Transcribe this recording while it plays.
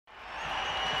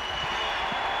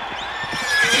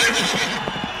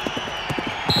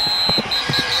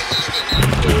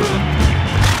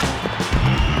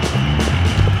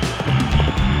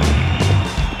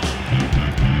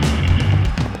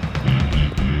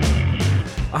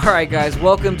All right, guys,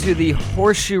 welcome to the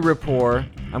Horseshoe Rapport.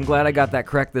 I'm glad I got that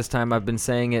correct this time. I've been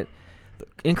saying it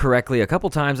incorrectly a couple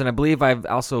times, and I believe I've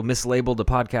also mislabeled a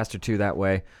podcast or two that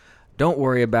way. Don't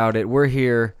worry about it. We're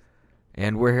here,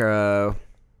 and we're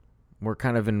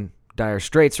kind of in dire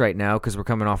straits right now because we're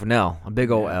coming off an L, a big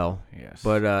old L. Yes.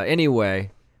 But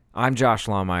anyway, I'm Josh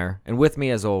Lawmeyer, and with me,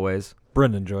 as always,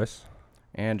 Brendan Joyce.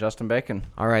 And Justin Bacon.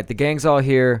 all right, the gang's all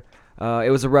here.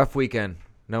 It was a rough weekend.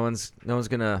 No one's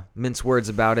gonna mince words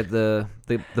about it. The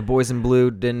boys in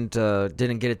blue didn't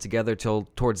get it together till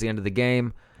towards the end of the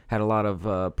game. Had a lot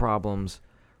of problems.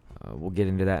 We'll get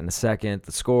into that in a second.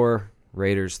 The score: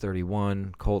 Raiders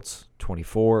 31, Colts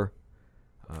 24.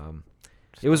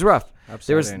 It was rough.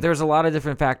 There was a lot of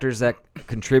different factors that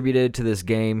contributed to this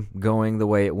game going the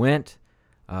way it went.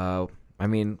 I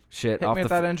mean, shit. Hit off me the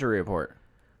with that injury report.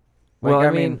 well, Like,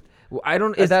 I mean, I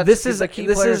don't. This is the key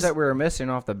players that we were missing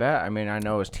off the bat. I mean, I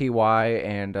know it's Ty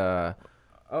and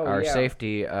our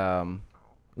safety.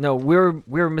 No, we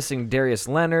were missing Darius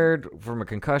Leonard from a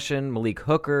concussion. Malik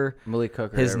Hooker,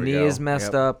 his knee is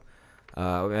messed up.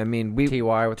 I mean,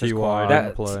 Ty with his Ty quad.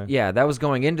 didn't play. Yeah, that was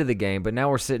going into the game, but now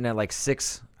we're sitting at like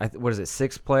six. What is it?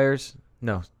 6 players?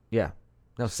 No,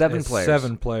 7 It's players.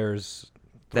 7 players,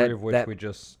 three That- of which that- we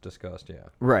just discussed, yeah.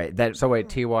 Right. That. So wait,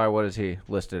 Ty, what is he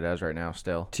listed as right now?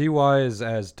 Still. Ty is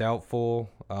as doubtful.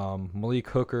 Malik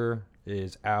Hooker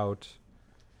is out.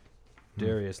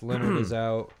 Darius Leonard is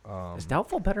out. Is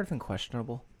doubtful better than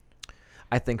questionable?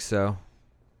 I think so.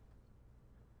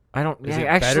 I don't. Is Yeah, it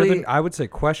actually, better than, I would say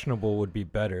questionable would be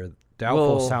better.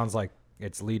 Doubtful Well- sounds like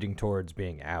it's leading towards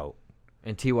being out.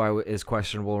 and Ty is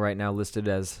questionable right now, listed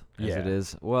as Yeah. it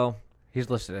is. Well, He's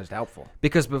listed as doubtful.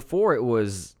 because before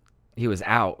he was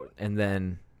out, and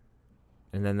then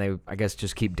they, I guess,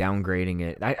 just keep downgrading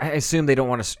it. I assume they don't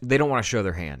want to show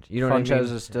their hand. You know what I Funches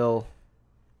mean? is still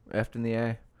effed in the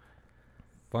A.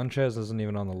 Funches isn't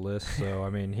even on the list, so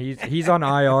I mean he's on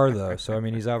IR though, so I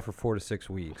mean he's out for 4 to 6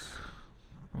 weeks.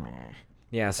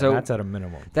 Yeah. And So that's at a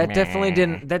minimum. that definitely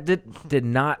did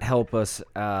not help us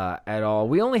at all.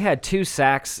 We only had 2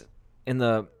 sacks in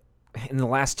the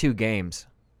last 2 games.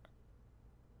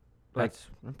 That's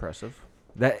impressive.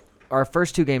 That our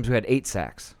first 2 games we had 8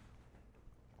 sacks.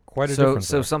 Quite a So difference.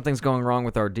 there. something's going wrong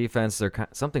with our defense.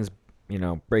 Something's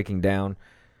breaking down.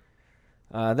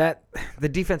 That the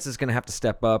defense is going to have to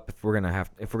step up if we're going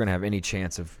to have any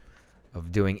chance of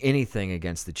doing anything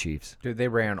against the Chiefs. Dude, they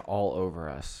ran all over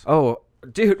us. Oh,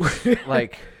 dude,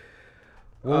 Like,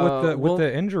 Well, well, with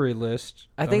the injury list,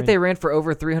 I think they ran for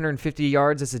over 350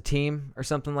 yards as a team or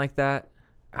something like that.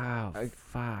 oh,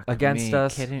 fuck. against me.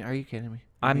 us. Are you kidding me?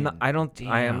 I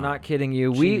am not kidding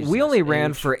you. We Jesus only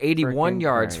ran H. for 81 frickin'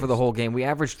 yards for the Christ. whole game. We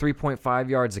averaged 3.5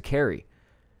 yards a carry.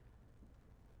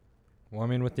 Well, I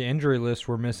mean, with the injury list,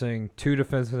 we're missing 2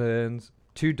 defensive ends,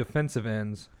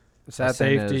 a Sad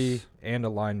thing safety, is- and a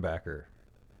linebacker.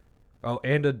 Oh,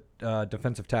 and a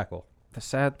defensive tackle. The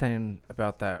sad thing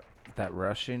about that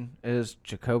rushing is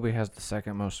Jacoby has the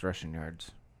second most rushing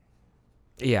yards.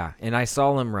 Yeah, and I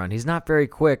saw him run. He's not very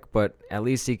quick, but at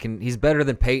least he's better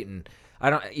than Peyton.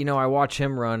 I watch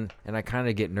him run and I kind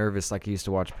of get nervous like I used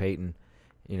to watch Peyton.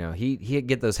 He'd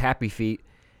get those happy feet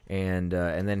and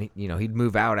then he'd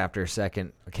move out after a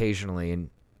second occasionally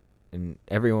and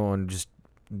everyone just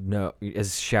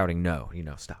is shouting no,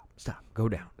 stop, go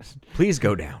down. Please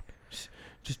go down.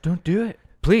 Just don't do it.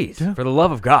 Please, for the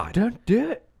love of God. Don't do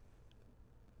it.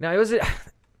 Now, it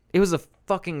was a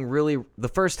fucking the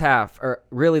first half,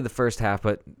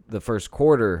 but the first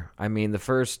quarter. I mean,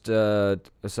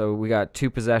 so we got 2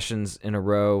 possessions in a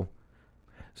row.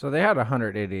 So they had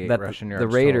 188 That rushing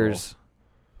yards.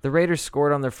 the Raiders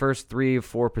scored on their first 3 or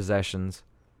 4 possessions.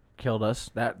 Killed us.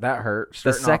 That hurt.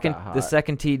 The Starting off that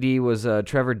second hot. TD was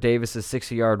Trevor Davis's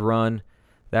 60-yard run.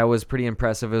 That was pretty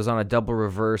impressive. It was on a double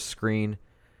reverse screen,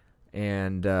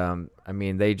 and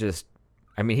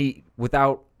he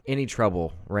without any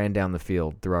trouble ran down the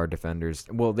field through our defenders.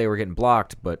 Well, they were getting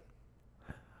blocked, but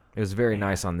it was very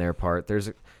nice on their part. There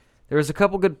was a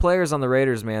couple good players on the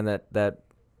Raiders, man, that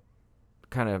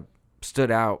kind of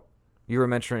stood out. You were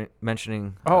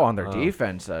mentioning. on their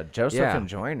defense, Joseph yeah. and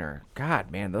Joyner.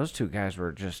 God, man, those 2 guys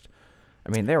were just. I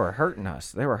mean, they were hurting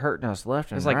us. They were hurting us left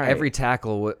It and was like right. every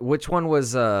tackle. Which one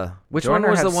was? Which Joyner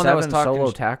one was had the one that was 7 talking? solo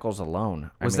tackles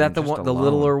alone? Was that the one, the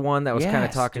littler one that was kind of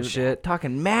Yes, talking dude, shit?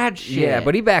 talking mad shit. Yeah,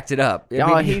 but he backed it up. I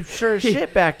Y'all, mean, he sure as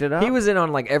shit backed it up. He was in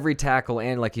on like every tackle,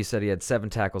 and like you said, he had 7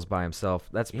 tackles by himself.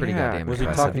 That's pretty Yeah. goddamn Was he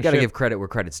impressive. talking You got to shit? give credit where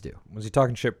credit's due. Was he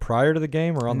talking shit prior to the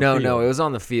game or on the field? No, it was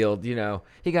on the field. He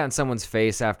got in someone's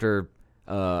face after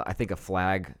I think a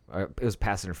flag. Or it was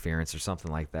pass interference or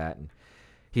something like that. And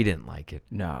He didn't like it.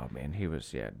 No, man, he was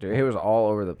dude, he was all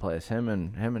over the place. Him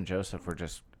and Joseph were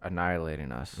just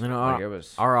annihilating us. You know, Like, it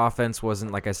was. our offense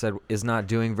wasn't, like I said, is not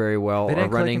doing very well. They Our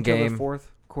didn't click running until game. the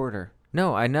fourth quarter.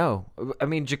 No, I know. I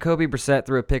mean, Jacoby Brissett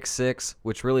threw a pick 6,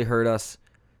 which really hurt us,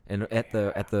 and at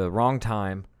the wrong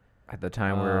time. At the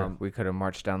time where we could have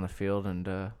marched down the field and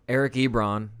Eric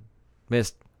Ebron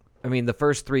missed. I mean, the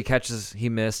first 3 catches he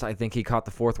missed. I think he caught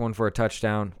the 4th one for a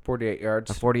touchdown. 48 yards.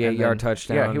 A 48-yard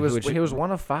touchdown. Yeah, he was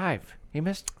 1 of 5. He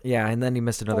missed Yeah, and then he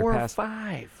missed another 4 pass. of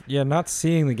 5. Yeah, not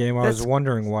seeing the game, I was That's-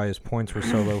 wondering why his points were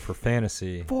so low for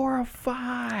fantasy. 4 of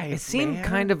 5. It seemed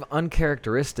kind of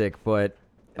uncharacteristic, but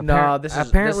No, this is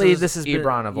apparently this is been-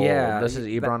 Ebron of old. Yeah, This is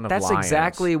Ebron of that's Lions.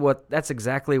 exactly what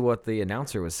the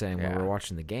announcer was saying when we Yeah. were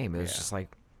watching the game. It was Yeah. just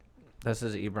like, This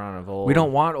is Ebron of old. we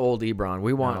don't want old Ebron.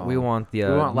 We want the we want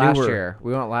last newer- year.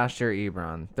 We want last year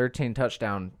Ebron. 13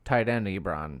 touchdown tight end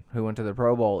Ebron who went to the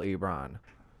Pro Bowl Ebron.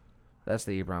 That's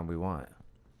the Ebron we want.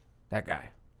 That guy.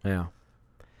 Yeah.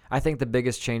 I think the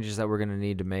biggest changes that we're going to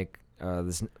need to make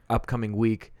this upcoming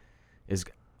week is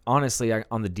honestly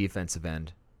on the defensive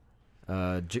end.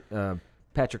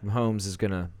 Patrick Mahomes is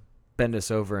going to bend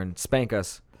us over and spank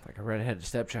us. Like a redheaded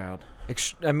stepchild.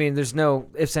 I mean, there's no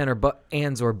ifs,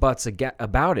 ands, or buts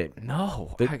about it.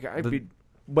 No. The-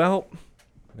 Well,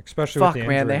 Especially Fuck, with the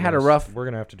man, they had a injuries, rough- We're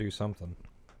gonna have to do something.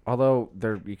 although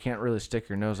you can't really stick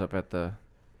your nose up at the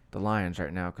Lions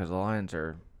right now because the Lions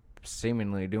are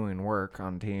seemingly doing work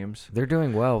on teams. They're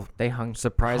doing well, They hung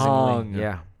surprisingly.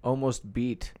 Yeah. almost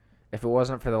beat. If it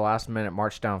wasn't for the last minute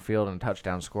march downfield and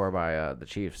touchdown score by the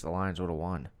Chiefs, the Lions would have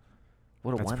won.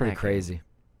 Would have That's won. pretty that game. crazy.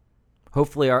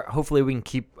 Hopefully we can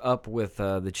keep up with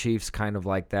the Chiefs kind of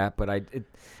like that, but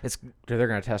it's Dude, they're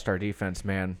gonna test our defense,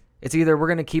 man. It's either we're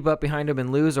going to keep up behind them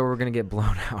and lose or we're going to get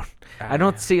blown out. I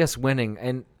don't see us winning,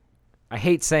 and I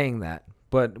hate saying that,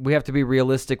 but we have to be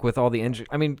realistic with all the injuries.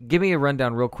 I mean, give me a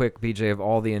rundown real quick, BJ, of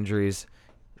all the injuries,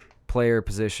 player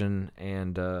position,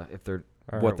 and if they're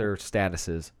what their status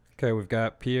is. Okay, we've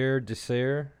got Pierre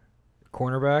Desir,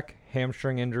 cornerback,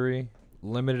 hamstring injury,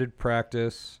 limited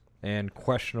practice, and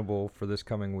questionable for this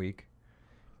coming week.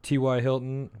 T.Y.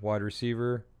 Hilton, wide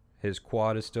receiver. His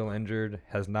quad is still injured,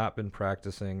 has not been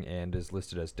practicing, and is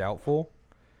listed as doubtful.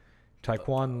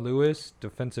 Tyquan Lewis,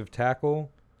 defensive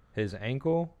tackle. His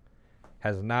ankle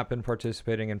has not been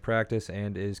participating in practice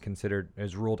and is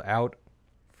ruled out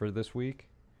for this week.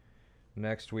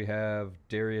 Next, we have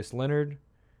Darius Leonard,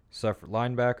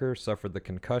 linebacker, suffered the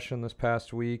concussion this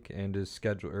past week and is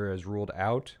ruled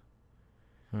out.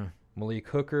 Malik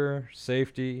Hooker,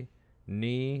 safety,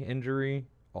 knee injury,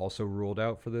 also ruled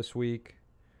out for this week.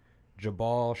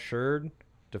 Jabal Shurd,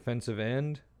 defensive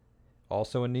end,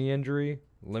 also a knee injury,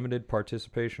 limited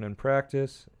participation in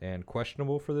practice, and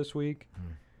questionable for this week.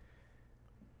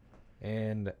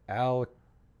 And Al-Qaeden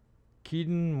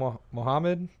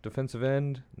Mohammed, defensive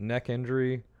end, neck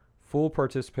injury, full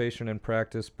participation in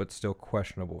practice, but still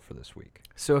questionable for this week.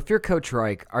 So if you're Coach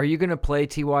Reich, are you going to play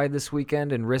T.Y. this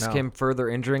weekend and risk No. him further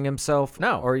injuring himself?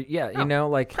 No. Or,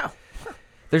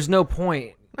 there's no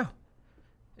point. No.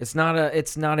 It's not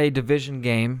a division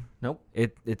game. Nope.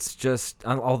 It's just,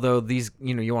 although these,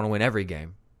 you want to win every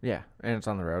game. Yeah, and it's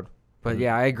on the road. But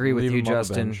yeah, I agree with Leave you, him on the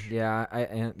Justin.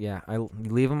 bench. I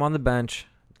leave him on the bench,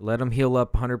 let him heal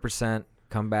up 100%,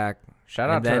 come back, Shout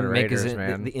out and to then the make Raiders,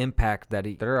 man. the impact that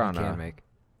he They're on can a- make.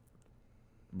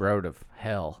 Road of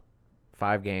hell.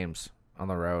 5 games on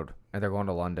the road, and they're going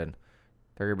to London.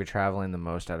 They're going to be traveling the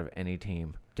most out of any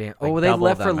team. Damn. Like They double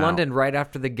left the for amount. London right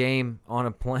after the game on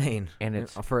a plane, And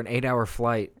it's- for an 8-hour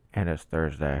flight. And it's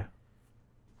Thursday.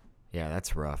 Yeah,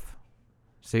 that's rough.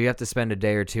 So you have to spend a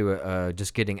day or two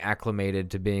just getting acclimated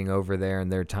to being over there in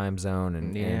their time zone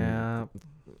and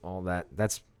all that.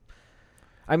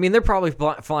 I mean, they're probably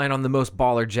flying on the most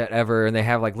baller jet ever, and they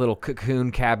have like little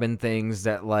cocoon cabin things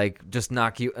that like just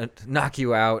knock you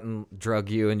out and drug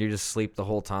you, and you just sleep the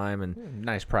whole time. And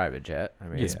Nice private jet. I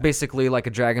mean, it's basically like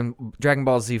a Dragon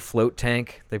Ball Z float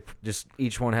tank. They just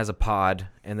each one has a pod,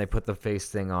 and they put the face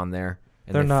thing on there.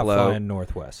 And They're they not float. flying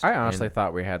Northwest. I honestly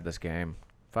thought we had this game.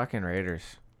 Fucking Raiders.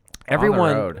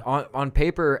 Everyone on the road. on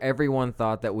paper, everyone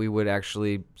thought that we would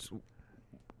actually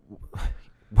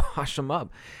wash them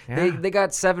up. Yeah. They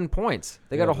got 7 points.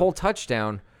 They got a whole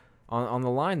touchdown on the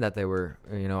line that they were.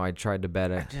 I tried to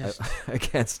bet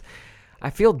against.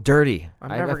 I feel dirty.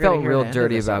 I'm I never gonna felt hear real the end of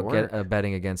dirty this at about work.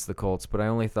 betting against the Colts, but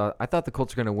I thought the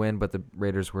Colts were going to win, but the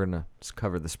Raiders were going to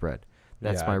cover the spread.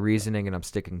 That's Yeah. my reasoning, and I'm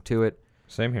sticking to it.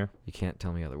 Same here. You can't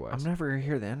tell me otherwise. I'm never going to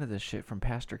hear the end of this shit from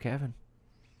Pastor Kevin.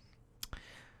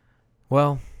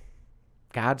 Well,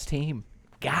 God's team.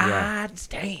 God's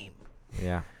team.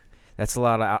 yeah. That's a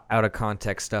lot of out of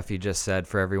context stuff you just said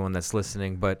for everyone that's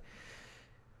listening. But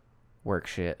Work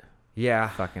shit. yeah,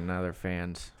 Fucking other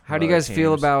fans. how do you guys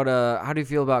feel teams.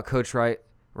 about Coach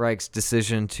Reich's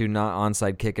decision to not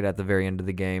onside kick it at the very end of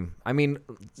the game? I mean,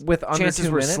 with under chances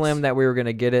 2 were minutes? slim that we were going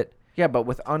to get it. Yeah, but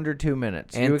with under 2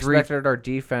 minutes, And you three- expected our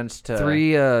defense to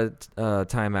 3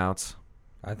 timeouts.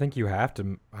 I think you have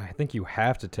to. I think you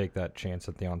have to take that chance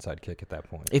at the onside kick at that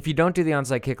point. If you don't do the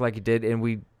onside kick like you did, and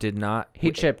we did not, He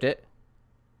chipped it,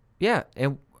 yeah,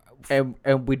 and and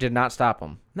we did not stop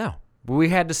him. no, we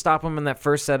had to stop him in that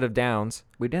first set of downs,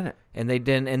 We didn't. and they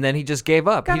didn't, and then he just gave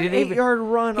up. Got he an didn't even. 8-yard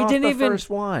run he off didn't the even-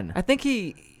 first one. I think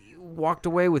he walked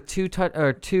away with 2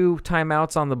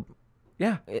 timeouts on the.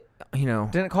 Yeah, You know,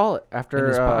 didn't call it In after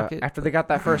his pocket. after they got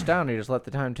that first down. He just let the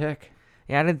time tick.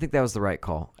 yeah, I didn't think that was the right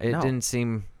call. It No. didn't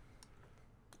seem.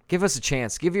 Give us a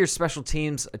chance. Give your special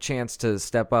teams a chance to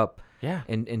step up Yeah,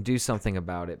 and do something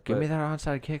about it. give But- me that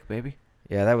onside kick, baby.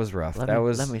 Yeah, that was rough.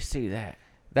 Let me see that.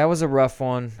 That was a rough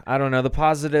one. I don't know. The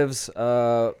positives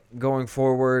going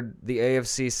forward, the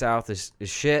AFC South is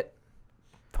shit.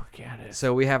 Fuck yeah, it is.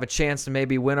 So we have a chance to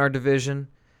maybe win our division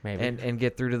Maybe. and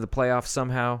get through to the playoffs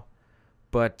somehow.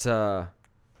 But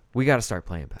we got to start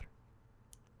playing better.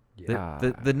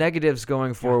 The negatives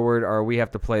going forward are we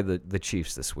have to play the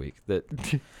Chiefs this week.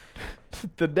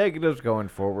 The negatives going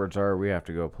forwards are we have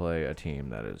to go play a team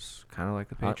that is kind of like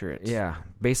the Patriots. Yeah,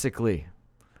 basically.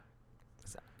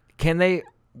 Can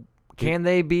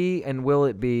they be and will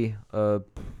it be a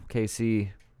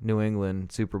KC New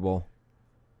England Super Bowl?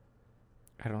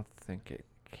 I don't think it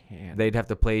can. They'd have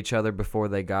to play each other before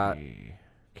they got. be.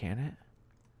 Can it?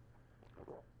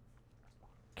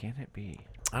 Can it be?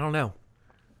 I don't know.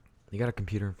 You got a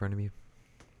computer in front of you?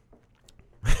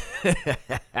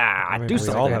 I mean, do we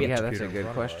something. all have a Yeah, that's computer a in good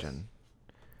front of us. question.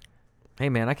 Hey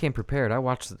man, I came prepared. I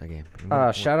watched the game.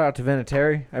 Shout out to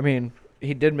Vinatieri. I mean,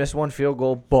 he did miss one field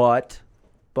goal, but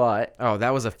Oh,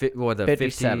 that was a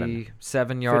 57.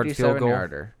 57-yard field 57 goal.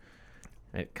 yarder.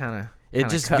 It kind of It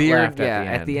just veered. Yeah,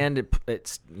 at the end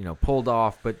it's pulled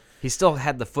off, but he still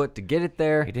had the foot to get it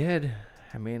there. He did.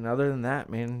 I mean, other than that,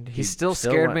 man, He still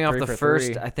scared went me off 3 the for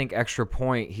first, 3. I think, extra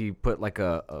point. He put like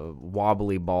a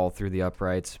wobbly ball through the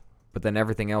uprights, but then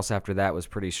everything else after that was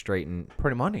pretty straight and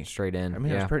Pretty money. straight in. I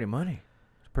mean, yeah. it's pretty money.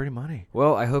 It's pretty money.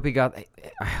 Well, I hope he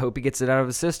gets it out of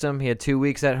his system. He had 2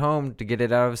 weeks at home to get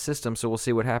it out of his system, so we'll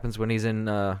see what happens when he's in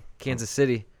Kansas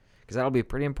City, because that'll be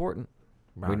pretty important.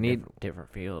 We need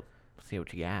different field. See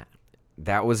what you got.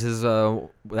 that was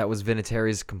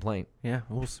Vinatieri's complaint. Yeah,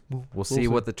 We'll see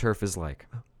what the turf is like.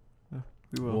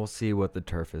 we will. We'll see what the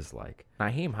turf is like.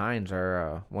 Naheem Hines,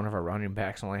 one of our running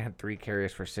backs, only had 3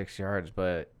 carries for 6 yards,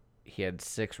 but he had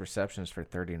 6 receptions for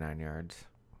 39 yards.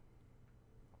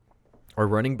 Or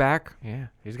running back. Yeah,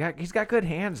 he's got good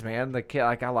hands, man. The kid,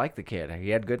 I like the kid. He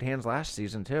had good hands last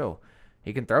season too.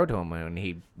 He can throw to him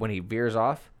when he veers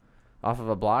off of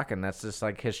a block, and that's just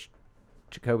like his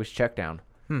Jacoby's check down.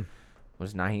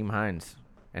 Was Naheem Hines,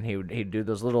 and he'd do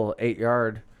those little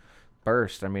 8-yard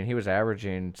bursts. I mean, he was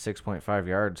averaging 6.5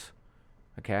 yards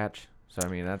a catch. So I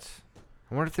mean, that's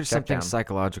I wonder if there's Check something down.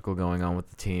 psychological going on with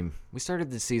the team. We started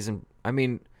the season, I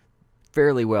mean,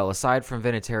 fairly well, aside from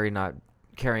Vinatieri not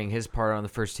carrying his part on the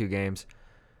first 2 games.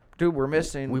 dude. We're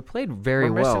missing. We played very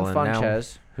we're well. missing and now-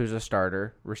 Funches, who's a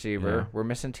starter receiver. Yeah. We're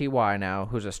missing Ty now,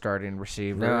 who's a starting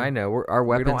receiver. No, I know. Our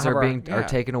weapons have are our- being yeah.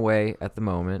 taken away at the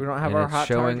moment. We don't have and our it's hot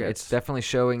showing. targets. It's definitely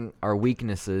showing our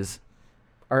weaknesses.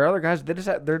 Our other guys,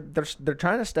 they're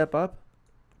trying to step up,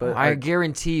 but I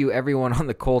guarantee you, everyone on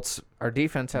the Colts our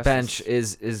defense has bench To,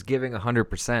 is giving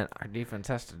 100%. our defense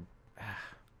has to.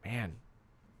 Man,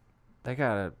 they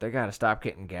gotta stop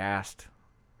getting gassed,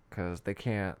 because they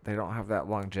don't have that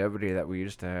longevity that we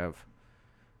used to have.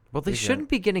 Well, they These shouldn't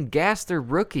be getting gassed. They're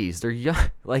rookies. They're young.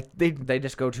 Like They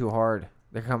just go too hard.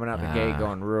 They're coming out the gate Ah.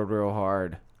 going real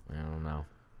hard. I don't know.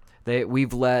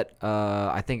 We've let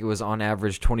I think it was on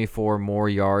average 24 more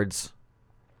yards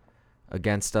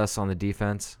against us on the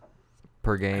defense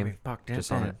per game. I mean, fuck,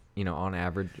 Just on it, on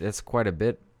average. That's quite a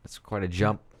bit. That's quite a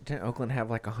jump. Didn't Oakland have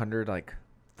like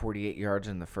 48 yards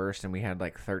in the first, and we had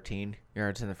like 13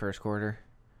 yards in the first quarter?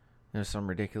 It was some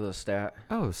ridiculous stat.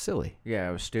 Oh, silly. Yeah,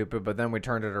 it was stupid, but then we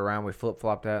turned it around. We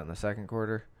flip-flopped that in the second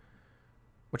quarter.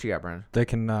 What you got, Brandon? They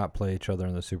cannot play each other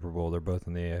in the Super Bowl. They're both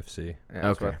in the AFC. Yeah,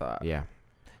 that's what I thought. Yeah.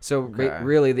 So Okay.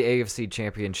 really, the AFC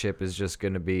Championship is just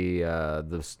going to be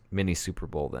the mini Super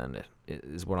Bowl. Then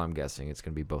is what I'm guessing. It's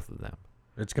going to be both of them.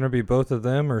 It's going to be both of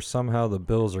them, or somehow the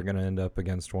Bills are going to end up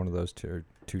against one of those two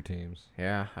teams.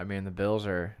 Yeah, I mean the Bills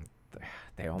are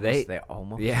they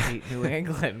almost yeah. beat New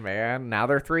England, man. Now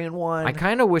they're 3-1. I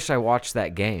kind of wish I watched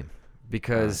that game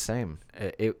because same.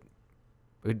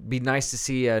 It'd be nice to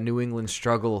see New England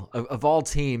struggle. Of all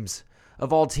teams,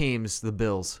 the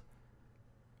Bills.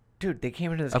 Dude, they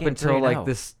came into this Up game until 3-0. like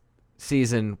this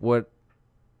season,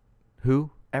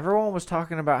 who? Everyone was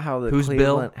talking about how Who's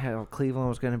Bill? Cleveland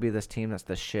was going to be this team that's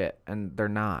the shit, and they're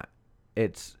not.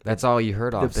 It's That's all you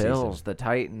heard the off season. Bills, the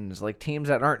Titans, like teams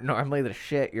that aren't normally the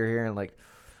shit. You're hearing like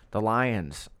the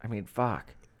Lions. I mean,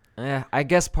 fuck. I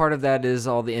guess part of that is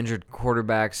all the injured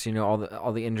quarterbacks. You know,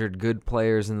 all the injured good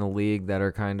players in the league that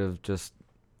are kind of just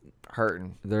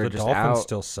Hurting. they're The just Dolphins out.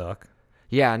 still suck.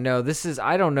 Yeah, no, this is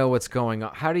I don't know what's going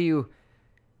on. How do you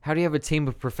have a team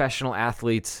of professional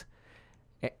athletes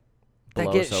that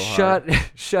Blow get so hard.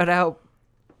 shut out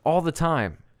all the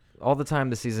time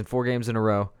this season, 4 games in a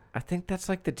row? I think that's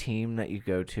like the team that you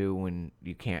go to when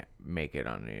you can't make it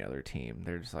on any other team.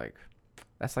 They're just like,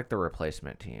 that's like the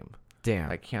replacement team. Damn.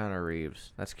 Like Keanu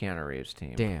Reeves. That's Keanu Reeves'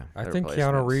 team. Damn. I The think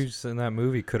Keanu replacements. Reeves in that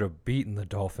movie could have beaten the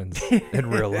Dolphins in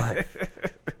real life.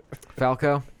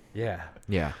 Falco? Yeah,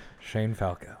 Yeah. Shane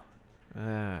Falco.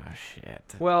 Oh,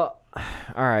 shit. Well,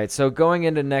 all right. So going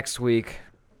into next week.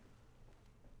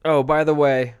 Oh, by the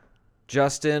way,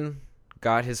 Justin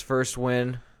got his first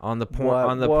win on the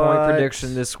point What?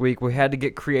 prediction this week. We had to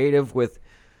get creative with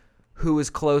who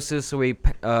was closest, so we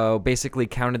basically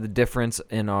counted the difference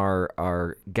in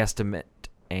our guesstimate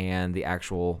and the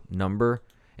actual number,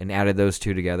 and added those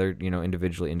two together. You know,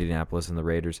 individually, Indianapolis and the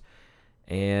Raiders.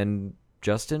 And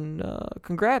Justin,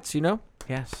 congrats. You know,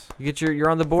 Yes. you get you're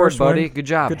on the board, First buddy. win. Good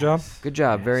job. Good job. Good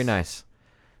job. Very Yes. nice.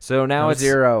 So now No it's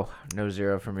zero. No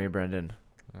zero for me, Brendan.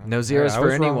 no zeros I for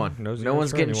was wrong. anyone. No No zeros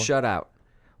one's for getting anyone. shut out.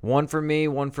 One for me,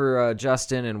 one for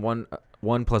Justin, and one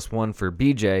plus one for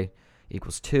BJ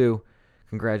equals 2.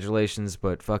 Congratulations,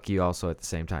 but fuck you also at the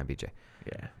same time, BJ.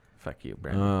 Yeah. Fuck you,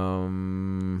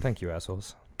 Brendan. Thank you,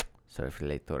 assholes. Sorry for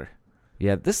later.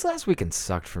 Yeah, this last weekend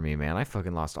sucked for me, man. I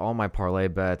fucking lost all my parlay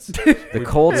bets. The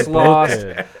Colts lost.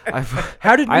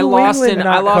 How did I New lost England in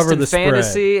not cover in the spread?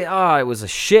 fantasy. Oh, it was a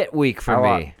shit week for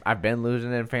me. I've been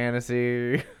losing in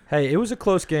fantasy. Hey, it was a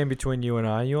close game between you and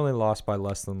I. You only lost by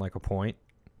less than like a point.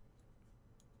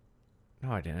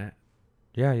 No, I didn't.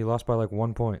 Yeah, you lost by like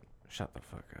 1 point. Shut the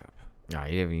fuck up. No,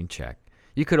 you didn't even check.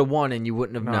 You could have won and you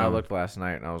wouldn't have No, known. I looked last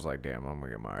night and I was like, damn, I'm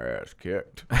going to get my ass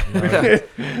kicked.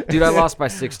 Dude, I lost by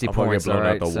 60 I'm gonna get points. blown All out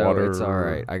right, the so water. it's all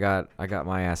right. I got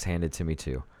my ass handed to me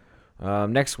too.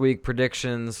 Next week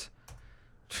predictions.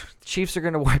 Chiefs are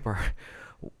gonna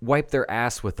wipe their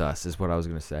ass with us. Is what I was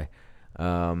gonna say.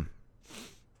 I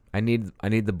need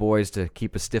the boys to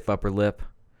keep a stiff upper lip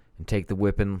and take the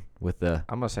whipping with I'm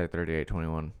going to say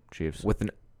 38-21 Chiefs.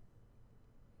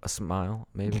 a smile,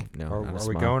 maybe. No, not a Are we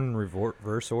smile. going in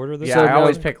reverse order this Yeah, So I no-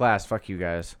 always pick last. Fuck you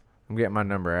guys. I'm getting my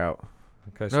number out.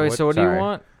 Okay, No, wait, so what do you sorry.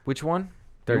 want? Which one?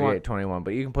 You want 38-21,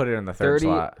 but you can put it in the third 30.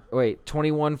 slot. Wait,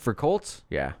 21 for Colts.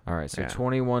 Yeah. All right, so Yeah.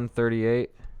 21-38.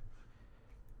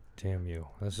 Damn you.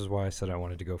 This is why I said I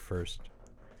wanted to go first.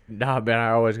 Nah, man, I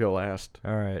always go last.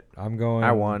 All right, I'm going.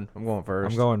 I won. I'm going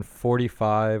first. I'm going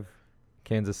 45,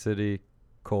 Kansas City,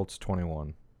 Colts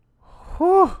 21.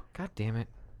 Whew. God damn it.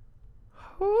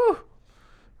 Whew.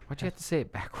 Why'd you have to say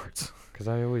it backwards? Because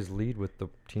I always lead with the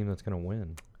team that's going to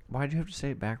win. Why'd you have to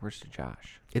say it backwards to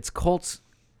Josh? It's Colts.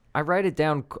 I write it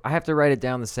down. I have to write it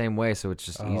down the same way, so it's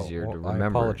just easier to I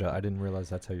remember. apologize. I didn't realize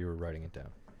that's how you were writing it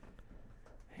down.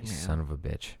 You son of a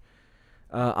bitch.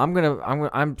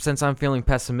 I'm since I'm feeling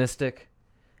pessimistic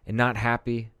and not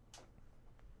happy.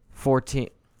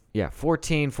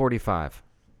 14-45.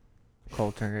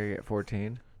 Colts are going to get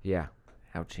 14. Yeah.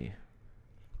 Ouchie.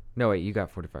 No, wait, you got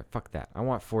 45. Fuck that. I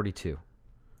want 42.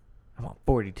 I want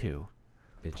 42.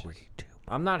 Bitches. 42.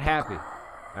 I'm not happy.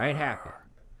 I ain't happy.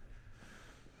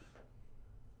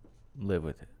 Live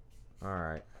with it. All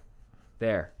right.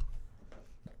 There.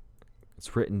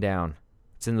 It's written down.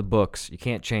 It's in the books. You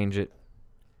can't change it.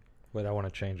 Wait, I want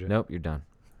to change it. Nope, you're done.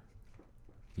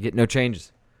 You get no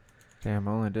changes. Damn,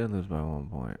 I only did lose by 1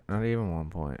 point. Not even 1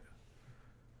 point.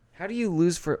 How do you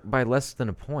lose by less than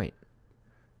a point?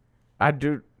 I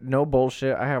do no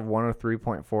bullshit. I have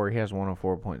 103.4. He has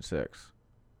 104.6.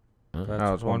 That's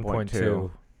No, it's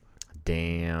 1.2.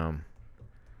 Damn.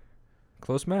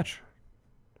 Close match.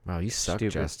 Wow, you suck,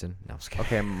 Stupid. Justin. No, I'm just kidding.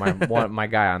 Okay, my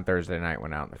guy on Thursday night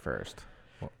went out in the first.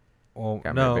 Well,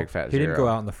 Got me a no, big fat he didn't go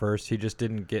zero. out in the first. He just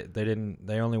didn't get.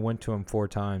 They only went to him 4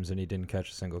 times, and he didn't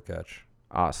catch a single catch.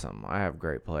 Awesome. I have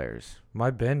great players.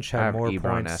 My bench I had have more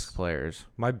Ebron-esque points. players.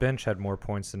 My bench had more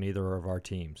points than either of our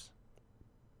teams.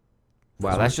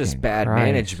 Wow, that's just Fucking bad Christ.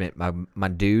 management, my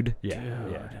dude. Yeah,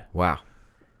 yeah. Wow. Why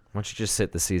don't you just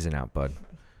sit the season out, bud?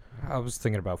 I was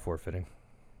thinking about forfeiting.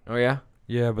 Oh yeah.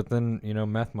 Yeah, but then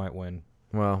Meth might win.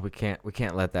 Well, we can't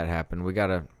let that happen. We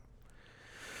gotta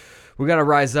We got to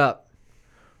rise up.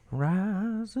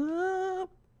 Rise up.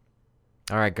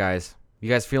 All right, guys. You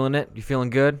guys feeling it? You feeling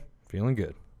good? Feeling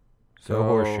good. So So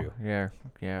horseshoe. Yeah.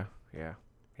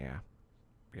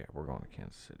 We're going to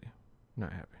Kansas City.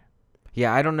 Not happy.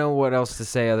 Yeah, I don't know what else to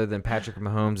say other than Patrick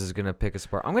Mahomes is going to pick us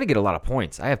apart. I'm going to get a lot of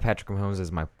points. I have Patrick Mahomes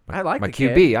as my I like my the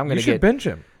QB. kid. I'm going You to should get bench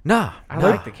him. Nah. I nah,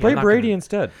 like the kid. Play I'm not Brady gonna-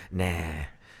 instead. Nah,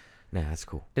 that's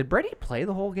cool. Did Brady play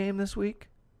the whole game this week?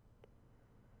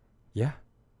 Yeah.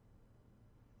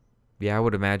 Yeah, I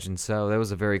would imagine so. That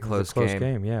was a very It was a close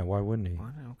game. Yeah, why wouldn't he?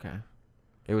 What? Okay.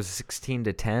 It was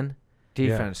 16-10,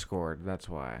 Defense scored. That's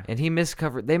why. and he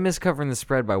miscovered. They missed covering the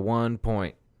spread by 1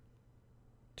 point.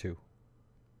 2.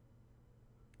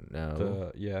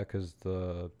 No, Because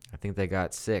I think they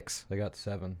got 6. they got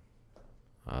 7.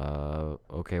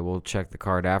 Okay, we'll check the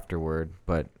card afterward.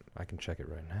 But I can check it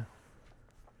right now.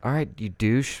 all right, you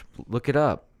douche, look it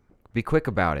up. Be quick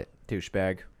about it.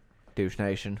 Douchebag. Douche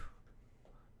Nation.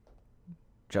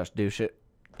 Just douche it.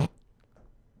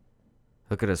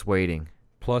 Look at us waiting.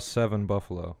 Plus 7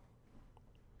 Buffalo.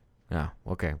 Yeah,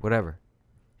 okay, whatever.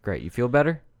 Great. You feel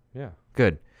better? Yeah.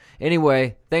 Good.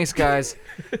 Anyway, thanks, guys.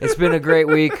 It's been a great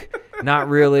week. Not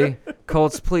really.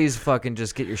 Colts, please fucking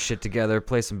just get your shit together.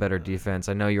 Play some better defense.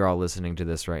 I know you're all listening to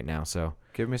this right now, so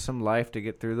Give me some life to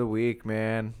get through the week,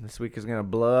 man. This week is going to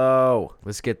blow.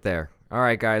 let's get there. All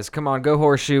right, guys. Come on, go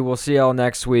Horseshoe. We'll see y'all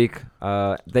next week.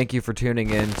 Thank you for tuning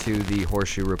in to the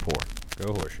Horseshoe Report.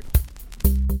 Go horseshoe.